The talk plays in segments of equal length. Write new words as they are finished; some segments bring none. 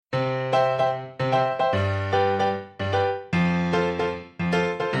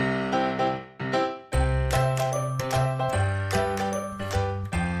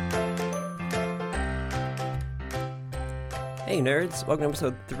Hey nerds, welcome to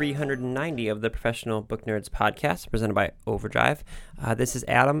episode 390 of the Professional Book Nerds podcast presented by Overdrive. This is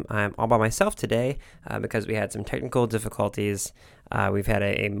Adam. I'm all by myself today because we had some technical difficulties. We've had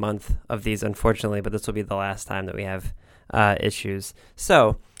a month of these, unfortunately, but this will be the last time that we have issues.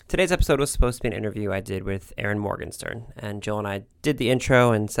 So today's episode was supposed to be an interview I did with Erin Morgenstern, and Jill and I did the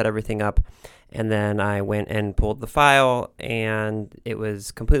intro and set everything up, and then I went and pulled the file, and it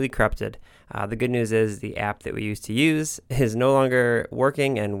was completely corrupted. The good news is the app that we used to use is no longer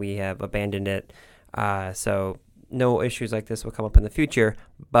working, and we have abandoned it, so no issues like this will come up in the future,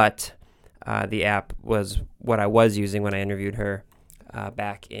 but the app was what I was using when I interviewed her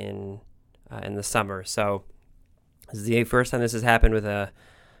back in the summer. So this is the first time this has happened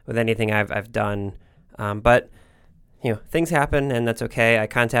with anything I've done, but you know, things happen, and that's okay. I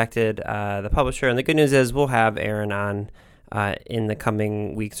contacted the publisher, and the good news is we'll have Erin on in the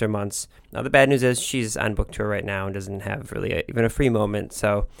coming weeks or months. Now, the bad news is she's on book tour right now and doesn't have really even a free moment,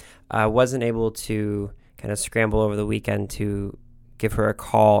 so I wasn't able to kind of scramble over the weekend to give her a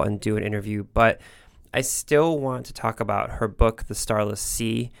call and do an interview, but I still want to talk about her book, The Starless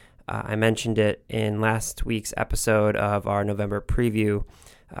Sea. I mentioned it in last week's episode of our November preview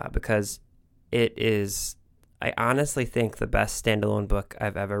because it is, I honestly think, the best standalone book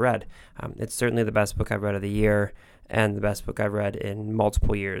I've ever read. It's certainly the best book I've read of the year, and the best book I've read in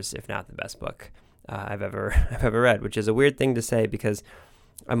multiple years, if not the best book I've ever read, which is a weird thing to say because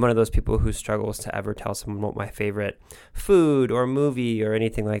I'm one of those people who struggles to ever tell someone what my favorite food or movie or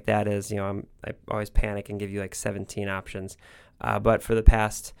anything like that is. You know, I always panic and give you like 17 options. But for the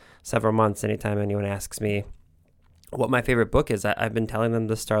past several months, anytime anyone asks me what my favorite book is, I've been telling them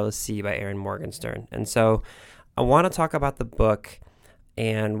The Starless Sea by Erin Morgenstern. And so I want to talk about the book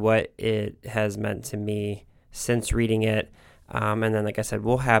and what it has meant to me since reading it. And then, like I said,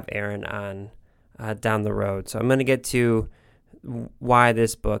 we'll have Erin on down the road. So I'm going to get to why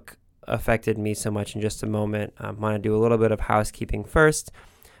this book affected me so much in just a moment. I want to do a little bit of housekeeping first.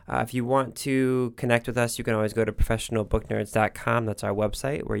 If you want to connect with us, you can always go to professionalbooknerds.com. That's our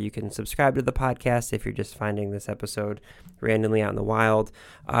website where you can subscribe to the podcast if you're just finding this episode randomly out in the wild.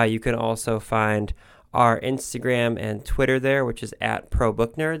 You can also find our Instagram and Twitter there, which is at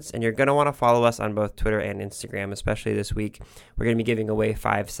ProBookNerds, and you're going to want to follow us on both Twitter and Instagram, especially this week. We're going to be giving away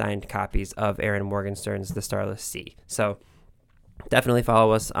 5 signed copies of Erin Morgenstern's The Starless Sea. So definitely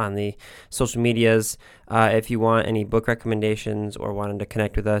follow us on the social medias. If you want any book recommendations or wanted to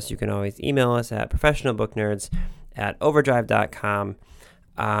connect with us, you can always email us at professionalbooknerds@overdrive.com.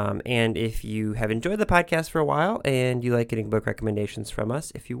 And if you have enjoyed the podcast for a while and you like getting book recommendations from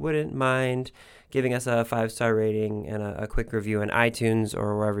us, if you wouldn't mind giving us a 5-star rating and a quick review on iTunes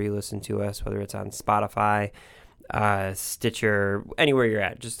or wherever you listen to us, whether it's on Spotify, Stitcher, anywhere you're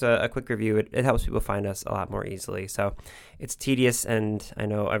at, just a quick review. It helps people find us a lot more easily. So it's tedious, and I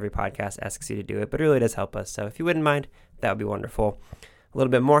know every podcast asks you to do it, but it really does help us. So if you wouldn't mind, that would be wonderful. A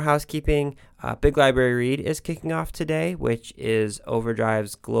little bit more housekeeping. Big Library Read is kicking off today, which is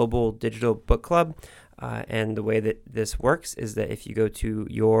Overdrive's global digital book club. And the way that this works is that if you go to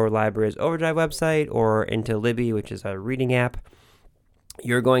your library's Overdrive website or into Libby, which is a reading app,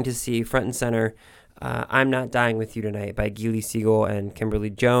 you're going to see front and center I'm Not Dying With You Tonight by Gili Siegel and Kimberly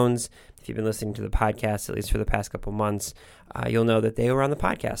Jones. If you've been listening to the podcast, at least for the past couple months, you'll know that they were on the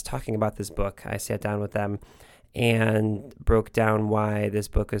podcast talking about this book. I sat down with them and broke down why this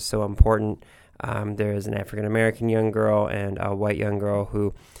book is so important. There is an African-American young girl and a white young girl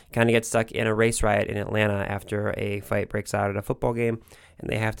who kind of get stuck in a race riot in Atlanta after a fight breaks out at a football game, and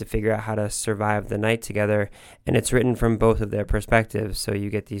they have to figure out how to survive the night together. And it's written from both of their perspectives, so you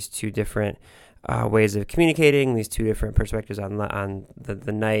get these two different ways of communicating, these two different perspectives on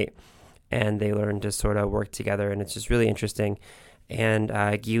the night, and they learn to sort of work together, and it's just really interesting. And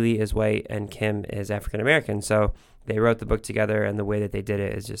Gili is white and Kim is African-American, so they wrote the book together, and the way that they did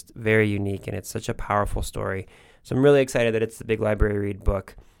it is just very unique, and it's such a powerful story. So I'm really excited that it's the Big Library Read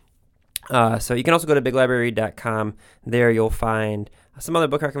book. So you can also go to biglibraryread.com. There you'll find some other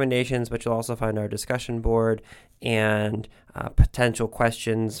book recommendations, but you'll also find our discussion board and potential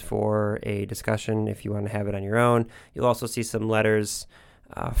questions for a discussion if you want to have it on your own. You'll also see some letters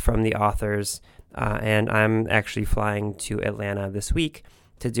from the authors, and I'm actually flying to Atlanta this week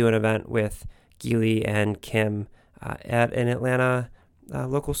to do an event with Gili and Kim at an Atlanta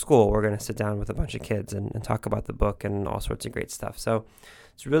local school. We're going to sit down with a bunch of kids and talk about the book and all sorts of great stuff. So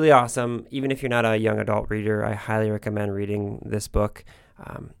it's really awesome. Even if you're not a young adult reader, I highly recommend reading this book.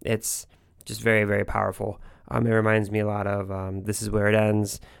 It's just very, very powerful. It reminds me a lot of This Is Where It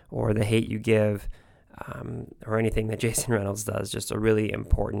Ends or The Hate You Give, or anything that Jason Reynolds does. Just a really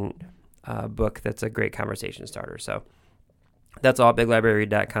important book that's a great conversation starter. So That's all at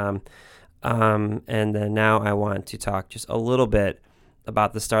biglibraryread.com. And then now I want to talk just a little bit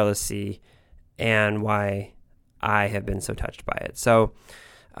about the Starless Sea and why I have been so touched by it. So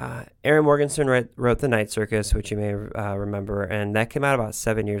Erin Morgenstern wrote The Night Circus, which you may remember, and that came out about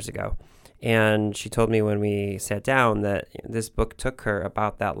 7 years ago. And she told me when we sat down that this book took her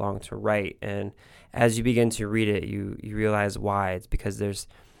about that long to write. And as you begin to read it, you realize why. It's because there's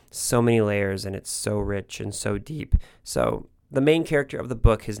so many layers and it's so rich and so deep. So the main character of the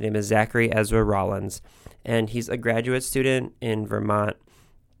book, his name is Zachary Ezra Rollins, and he's a graduate student in Vermont.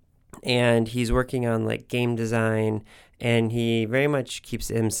 And he's working on like game design, and he very much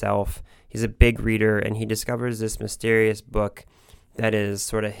keeps it himself. He's a big reader, and he discovers this mysterious book that is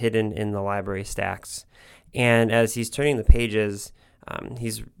sort of hidden in the library stacks. And as he's turning the pages,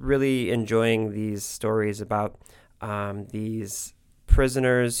 he's really enjoying these stories about these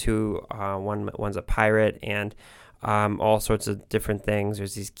prisoners who one's a pirate, and all sorts of different things.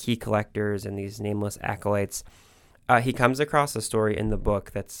 There's these key collectors and these nameless acolytes. He comes across a story in the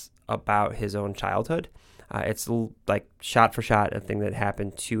book that's about his own childhood. It's like shot for shot a thing that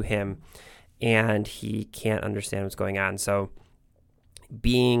happened to him, and he can't understand what's going on. So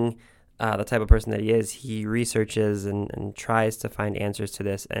being the type of person that he is, he researches and tries to find answers to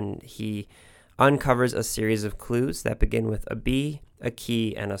this, and he uncovers a series of clues that begin with a bee, a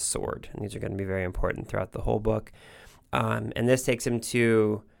key, and a sword. And these are going to be very important throughout the whole book. And this takes him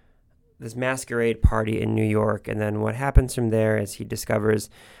to this masquerade party in New York, and then what happens from there is he discovers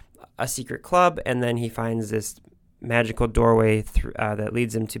a secret club, and then he finds this magical doorway that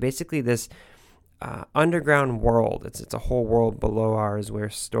leads him to basically this underground world. It's a whole world below ours where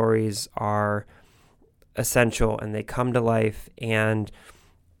stories are essential and they come to life, and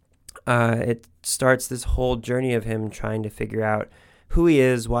it starts this whole journey of him trying to figure out who he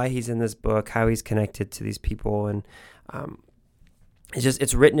is, why he's in this book, how he's connected to these people, and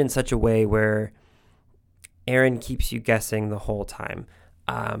it's written in such a way where Erin keeps you guessing the whole time.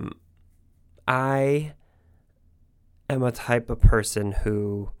 I am a type of person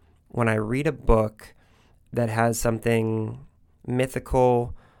who, when I read a book that has something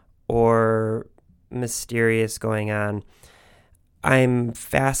mythical or mysterious going on, I'm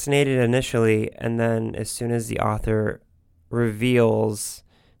fascinated initially, and then as soon as the author reveals,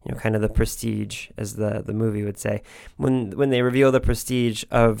 kind of the prestige, as the movie would say, when they reveal the prestige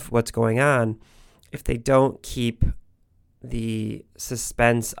of what's going on, if they don't keep the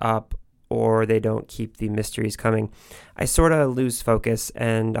suspense up or they don't keep the mysteries coming, I sort of lose focus,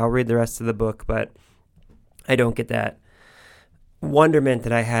 and I'll read the rest of the book, but I don't get that wonderment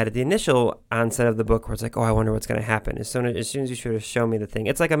that I had at the initial onset of the book, where it's like, oh, I wonder what's going to happen. As soon as you sort of show me the thing,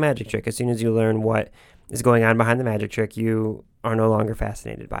 it's like a magic trick. As soon as you learn what is going on behind the magic trick, you are no longer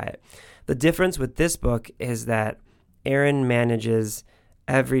fascinated by it. The difference with this book is that Erin manages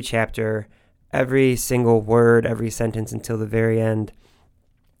every chapter, every single word, every sentence until the very end.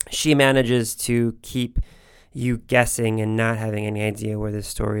 She manages to keep you guessing and not having any idea where this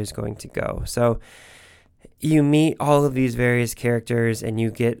story is going to go. So you meet all of these various characters, and you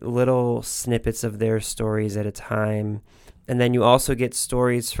get little snippets of their stories at a time. And then you also get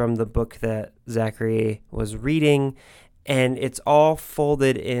stories from the book that Zachary was reading, and it's all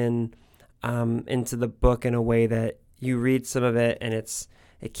folded in into the book in a way that you read some of it, and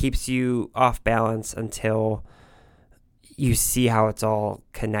it keeps you off balance until you see how it's all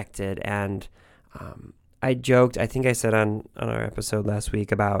connected. And I joked, I think I said on our episode last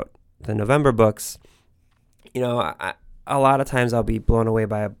week about the November books, a lot of times I'll be blown away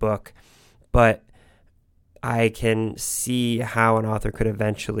by a book, but I can see how an author could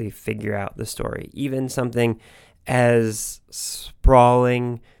eventually figure out the story. Even something as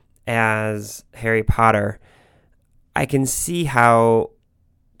sprawling as Harry Potter, I can see how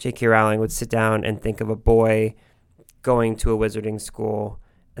J.K. Rowling would sit down and think of a boy going to a wizarding school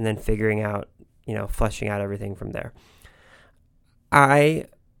and then figuring out, fleshing out everything from there. I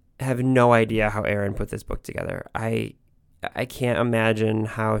have no idea how Erin put this book together. I can't imagine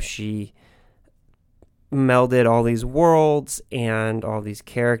how she melded all these worlds and all these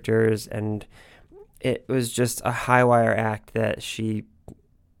characters, and it was just a high wire act that she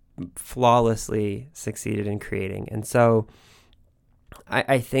flawlessly succeeded in creating. And so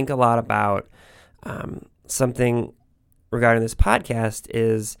I think a lot about something regarding this podcast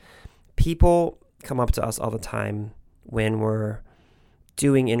is people come up to us all the time when we're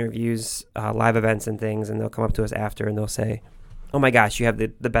doing interviews, live events and things, and they'll come up to us after and they'll say, oh my gosh, you have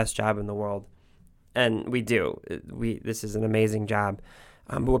the best job in the world. And we do. This is an amazing job.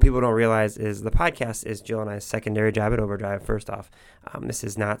 But what people don't realize is the podcast is Jill and I's secondary job at Overdrive, first off. This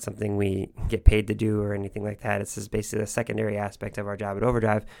is not something we get paid to do or anything like that. It's just basically a secondary aspect of our job at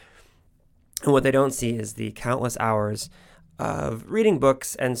Overdrive. And what they don't see is the countless hours of reading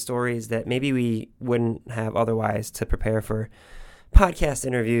books and stories that maybe we wouldn't have otherwise to prepare for podcast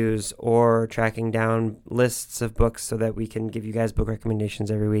interviews or tracking down lists of books so that we can give you guys book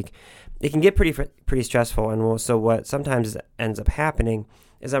recommendations every week. It can get pretty stressful, and so what sometimes ends up happening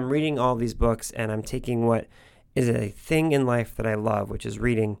is I'm reading all these books and I'm taking what is a thing in life that I love, which is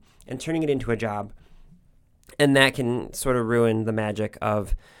reading, and turning it into a job, and that can sort of ruin the magic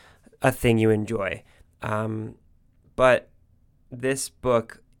of a thing you enjoy. But this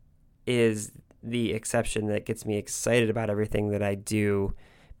book is the exception that gets me excited about everything that I do,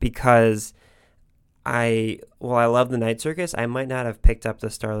 because I love the Night Circus. I might not have picked up the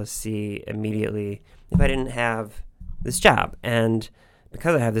Starless Sea immediately if I didn't have this job. And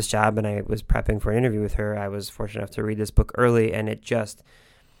because I have this job and I was prepping for an interview with her, I was fortunate enough to read this book early, and it just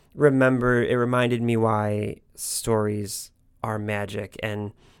reminded me why stories are magic,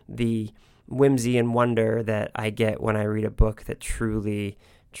 and the whimsy and wonder that I get when I read a book that truly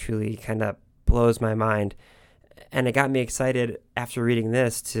kind of blows my mind. And it got me excited after reading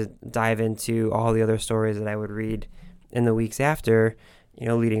this to dive into all the other stories that I would read in the weeks after,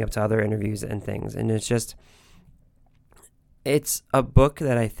 leading up to other interviews and things. And it's a book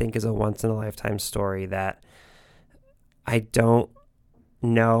that I think is a once-in-a-lifetime story that I don't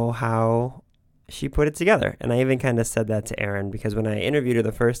know how she put it together. And I even kind of said that to Erin, because when I interviewed her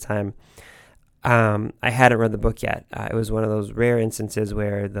the first time, I hadn't read the book yet. It was one of those rare instances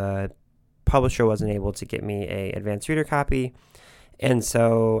where the publisher wasn't able to get me a advanced reader copy. And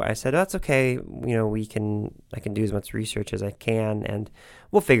so I said, that's okay. I can do as much research as I can, and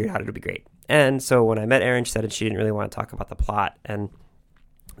we'll figure it out. It'll be great. And so when I met Erin, she said she didn't really want to talk about the plot. And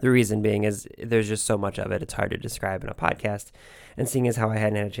the reason being is there's just so much of it. It's hard to describe in a podcast. And seeing as how I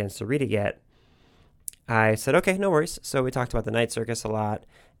hadn't had a chance to read it yet, I said, okay, no worries. So we talked about the Night Circus a lot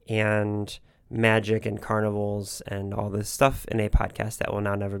and magic and carnivals and all this stuff in a podcast that will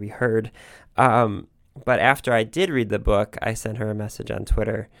now never be heard. But after I did read the book, I sent her a message on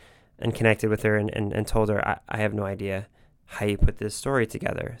Twitter and connected with her and told her, I have no idea how you put this story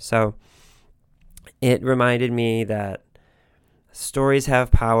together. So it reminded me that stories have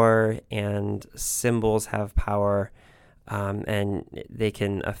power and symbols have power, and they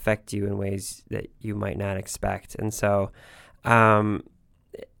can affect you in ways that you might not expect. And so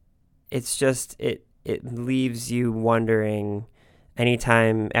it's just, it leaves you wondering.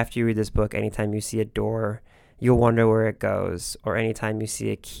 Anytime after you read this book, anytime you see a door, you'll wonder where it goes. Or anytime you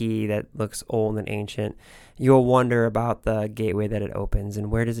see a key that looks old and ancient, you'll wonder about the gateway that it opens and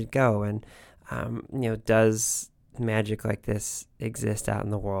where does it go? And, does magic like this exist out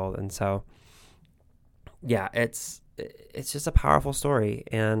in the world? And so, yeah, it's just a powerful story.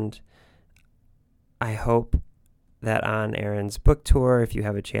 And I hope that on Erin's book tour, if you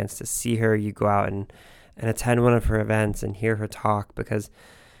have a chance to see her, you go out and attend one of her events and hear her talk, because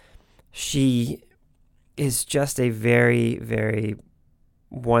she is just a very, very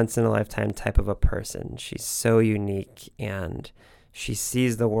once-in-a-lifetime type of a person. She's so unique, and she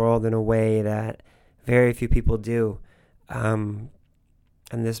sees the world in a way that very few people do. And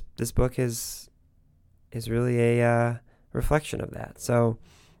this book is really a reflection of that. So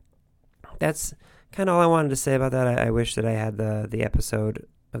that's kind of all I wanted to say about that. I wish that I had the episode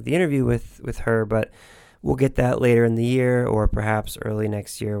of the interview with her, but we'll get that later in the year, or perhaps early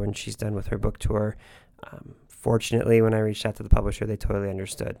next year when she's done with her book tour. Fortunately, when I reached out to the publisher, they totally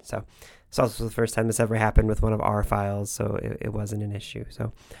understood. So it's also the first time this ever happened with one of our files, so it wasn't an issue.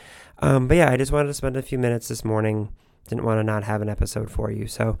 So, but yeah, I just wanted to spend a few minutes this morning. Didn't want to not have an episode for you.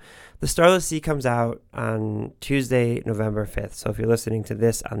 So The Starless Sea comes out on Tuesday, November 5th. So if you're listening to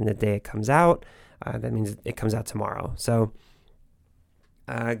this on the day it comes out, that means it comes out tomorrow. So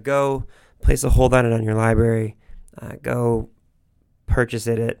go place a hold on it on your library. Go purchase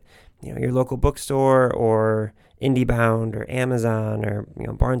it at your local bookstore, or IndieBound, or Amazon, or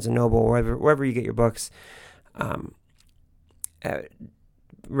Barnes & Noble, wherever you get your books.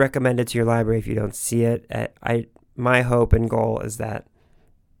 Recommend it to your library if you don't see it. My hope and goal is that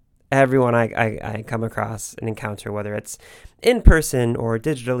everyone I come across and encounter, whether it's in person or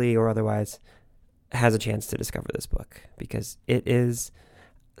digitally or otherwise, has a chance to discover this book, because it is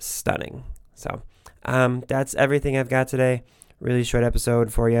stunning. So that's everything I've got today. Really short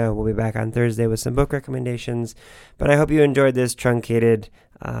episode for you. We'll be back on Thursday with some book recommendations, but I hope you enjoyed this truncated,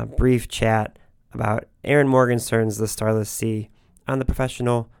 brief chat about Erin Morgenstern's The Starless Sea on the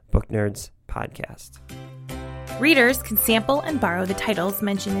Professional Book Nerds podcast. Readers can sample and borrow the titles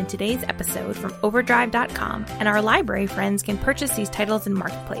mentioned in today's episode from Overdrive.com, and our library friends can purchase these titles in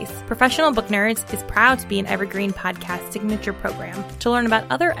Marketplace. Professional Book Nerds is proud to be an Evergreen Podcast signature program. To learn about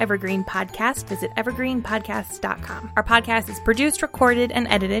other Evergreen podcasts, visit evergreenpodcasts.com. Our podcast is produced, recorded, and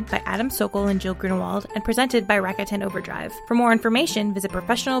edited by Adam Sokol and Jill Grunewald, and presented by Rakuten Overdrive. For more information, visit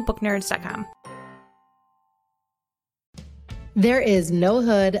professionalbooknerds.com. There is no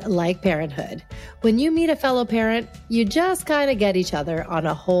hood like parenthood. When you meet a fellow parent, you just kind of get each other on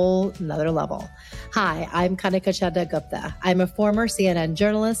a whole nother level. Hi, I'm Kanika Chadda Gupta. I'm a former CNN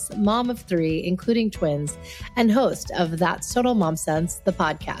journalist, mom of 3, including twins, and host of That's Total Mom Sense, the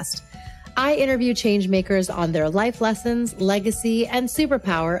podcast. I interview changemakers on their life lessons, legacy, and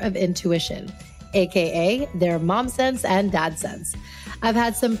superpower of intuition, aka their mom sense and dad sense. I've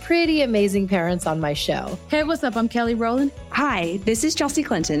had some pretty amazing parents on my show. Hey, what's up? I'm Kelly Rowland. Hi, this is Chelsea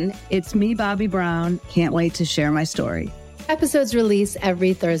Clinton. It's me, Bobby Brown. Can't wait to share my story. Episodes release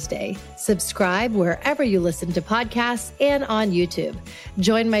every Thursday. Subscribe wherever you listen to podcasts and on YouTube.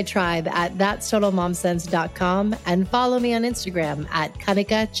 Join my tribe at that'stotalmomsense.com and follow me on Instagram at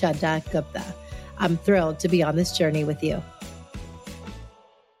Kanika Chadda Gupta. I'm thrilled to be on this journey with you.